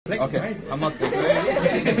Okay, I'm not. Do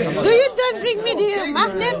you don't bring me the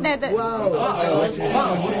magnet that?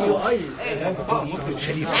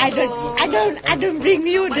 I don't bring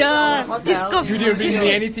you the this coffee. You didn't bring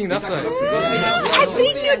me anything, that's why. I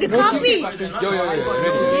bring you the coffee. Yo, ready?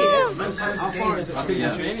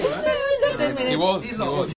 He was.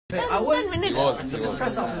 I was. Just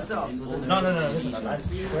press up yourself. No. Listen,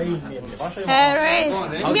 Harris,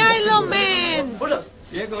 Milo Man.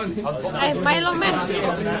 Yeah, go on. Milo Man.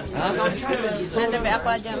 Nanti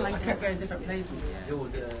aku aja lagi. Kept going different places. Yeah,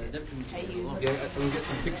 we'll get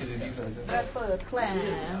some pictures of you guys. Bradford Clan.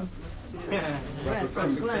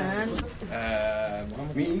 Bradford Clan.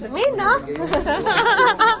 Me? Me no.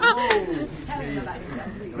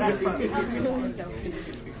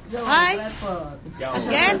 Hi.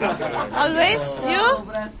 Again? Always? You?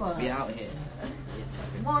 Be out here.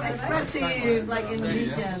 More expressive, like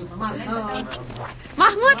Indonesian. Mahmud,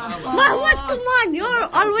 come on. You're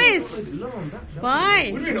always.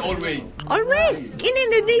 Why? What do you mean always? Always. In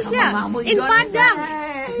Indonesia. In Padang.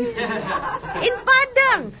 In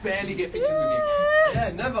Padang. Barely get pictures with you.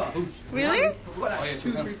 Yeah, never. Really? Oh, yeah,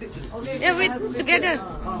 2-3 pictures. Yeah, we together.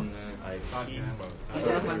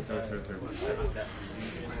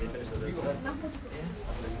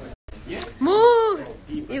 Move.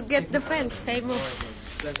 You get the fence. Hey, move.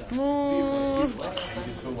 Move.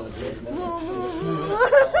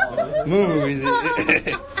 Move, is it?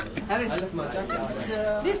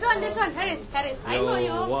 This one, Harris. I know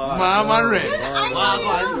you. Mama Red.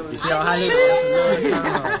 You see how high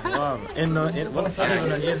what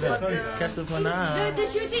The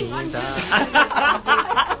shooting on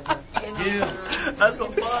That's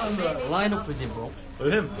got fun. Line up with him, bro.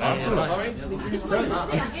 With him? How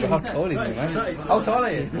tall is he, man? How tall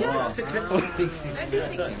are you?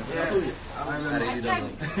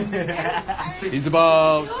 6'6". He's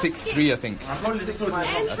about 6'3", I think. I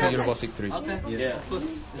think you're about 6'3". Yeah.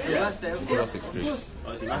 He's about 6'3".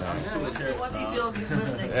 What is your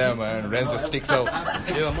birthday? Yeah, man. Ren just sticks out.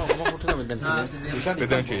 Yeah, I'm with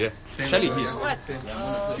them too, yeah. Shelly here. what?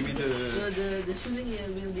 The shooting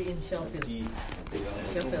will be in Sheffield.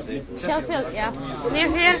 Sheffield, yeah. Near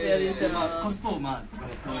here. There is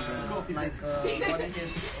like what is it?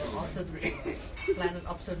 Observatory, planet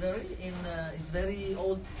observatory in it's very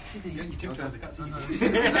old city. But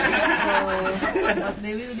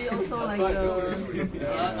they will be also like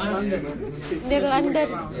London. Near London.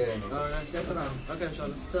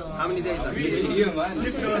 So How many days?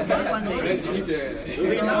 one day.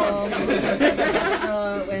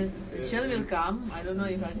 When Shelly will come, I don't know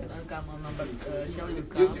if I can come or not, but Shelly will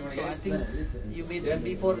come. So I think you made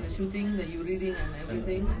before the shooting, the you reading and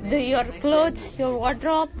everything. Do your clothes, your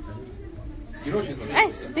wardrobe.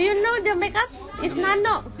 Hey, do you know the makeup? It's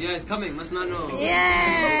Nano. Yeah, it's coming. Mas Nano.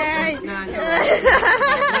 Yeah.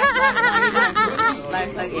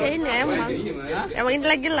 Life like Ya ini emang. Emang ini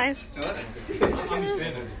lagi live.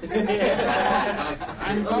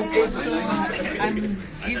 I'm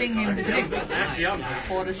giving him the gift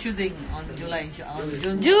for the shooting on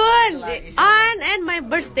June. June on and my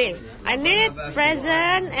birthday. I need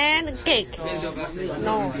present and cake.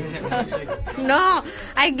 No, no.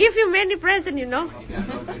 I give you many presents, you know.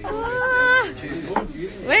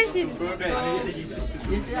 Where's it?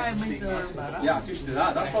 This year I made the bara. Yeah,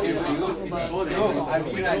 that's probably what you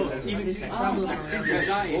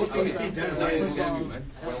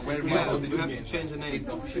you have to change the name.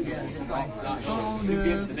 So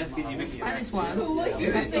the Spanish one,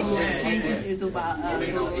 you have to change it into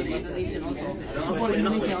the Indonesian also. So for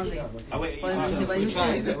Indonesia only. For Indonesia, but you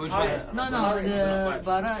still, no, the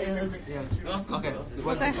bara. Okay. I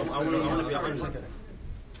want to be 100 seconds.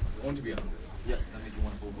 I want to be on. Yeah, that means you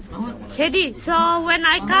want to Shady, so when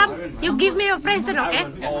I come, you give me a present, okay?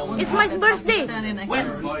 It's my birthday.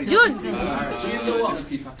 June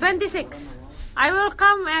 26. I will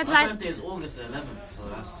come at My like birthday is August 11th, so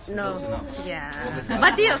that's no, close enough. yeah.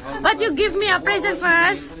 But you give me a present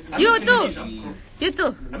first. You too. You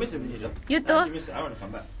too. I miss Indonesia. You too. I want to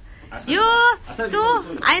come back. You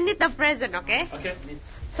too. I need a present, okay? Okay.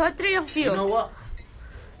 So three of you. You know what?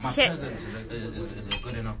 My Shit. presence is a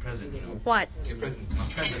good enough present, you know. What? My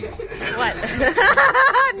presence. What?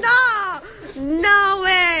 No, no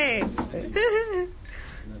way.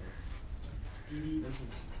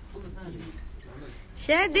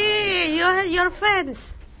 Shady, your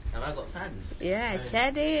fans. Have I got fans? Yeah,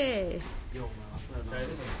 Shady. Yo, man,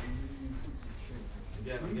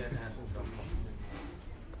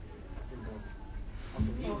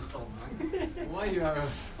 Why you are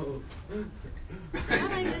so...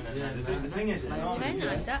 The thing is, Main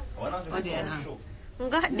ada.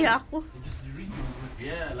 Enggak, dia aku.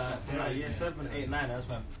 Yeah, like year 7, 8, 9, that's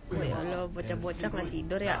when. Oh ya Allah, bocah-bocah nggak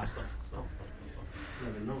tidur ya.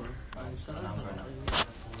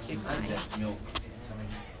 Milk.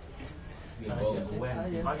 If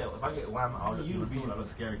I get wham, I'll look beautiful, I look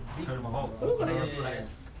scary. Turn my whole. So I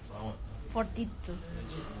want. 42.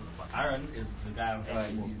 But Aaron is the guy I'm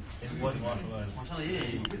trying to body martial arts.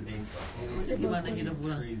 Macam gimana kita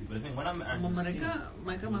pulang? Crazy. But the thing, when I'm Sama mereka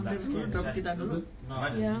mampir dulu, drop kita dulu.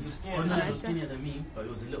 Imagine, Yeah. he was Oh, scared. no, he was skinnier than me, but he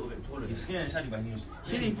was a little bit taller. He was scared and shady, but he was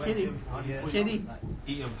Sherry,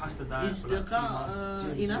 eating pasta diet. is for the like 2 car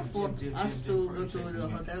months. enough for us to go to the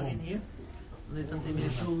hotel in here? Little I'm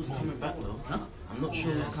not sure who's coming back though. Huh? I'm not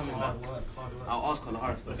sure who's coming back. I'll ask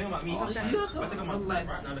Kalahari. But the thing about me, Oh, if so you I take him on come back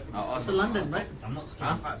right now, look at I'll me. ask to London, right? I'm not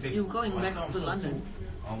scared, I'm quite big. You going back to London?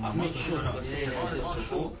 I'll make sure if I stay in until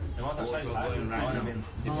support, The ones I or if showed you, I'm going I right would have now. been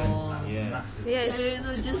Depends. Oh. Yeah. massive. Yes.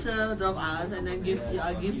 Just drop us and then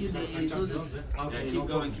I give you the noodles. Yeah, keep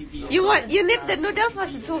going, keep eating. You need the noodle for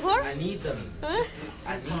suhoor? I need them. Huh?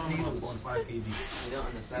 I need noodles. 5 kg. You don't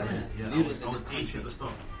understand. Yeah, Noodles I in was this 80 at country. the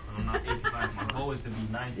start. And I'm now 85. My goal is to be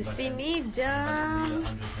 90. Di by sini then. jam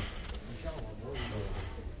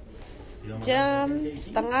See, I'm jam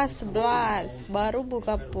setengah 11 baru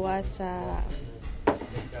buka puasa.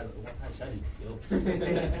 this guy, what kind of shady? Yo.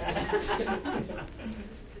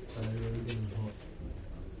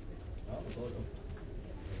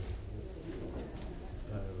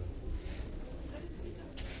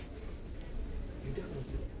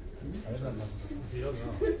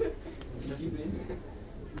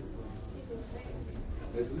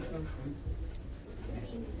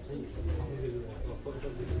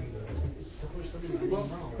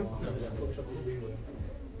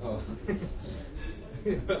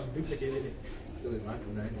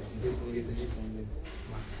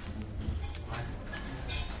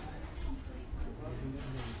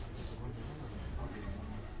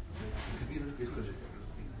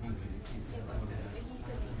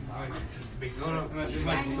 Big no,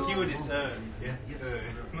 keyword is yeah,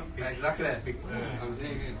 not big. Exactly that big. I'm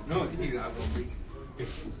saying it. No, he's not big.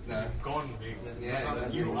 Nah, gone big. Yeah,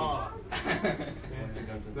 not you are.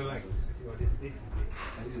 They're like, this is big.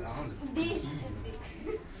 This is big.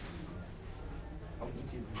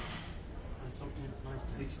 That's something that's nice.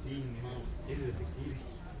 16. Is it 16?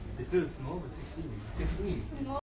 It's still small, but 16. 16.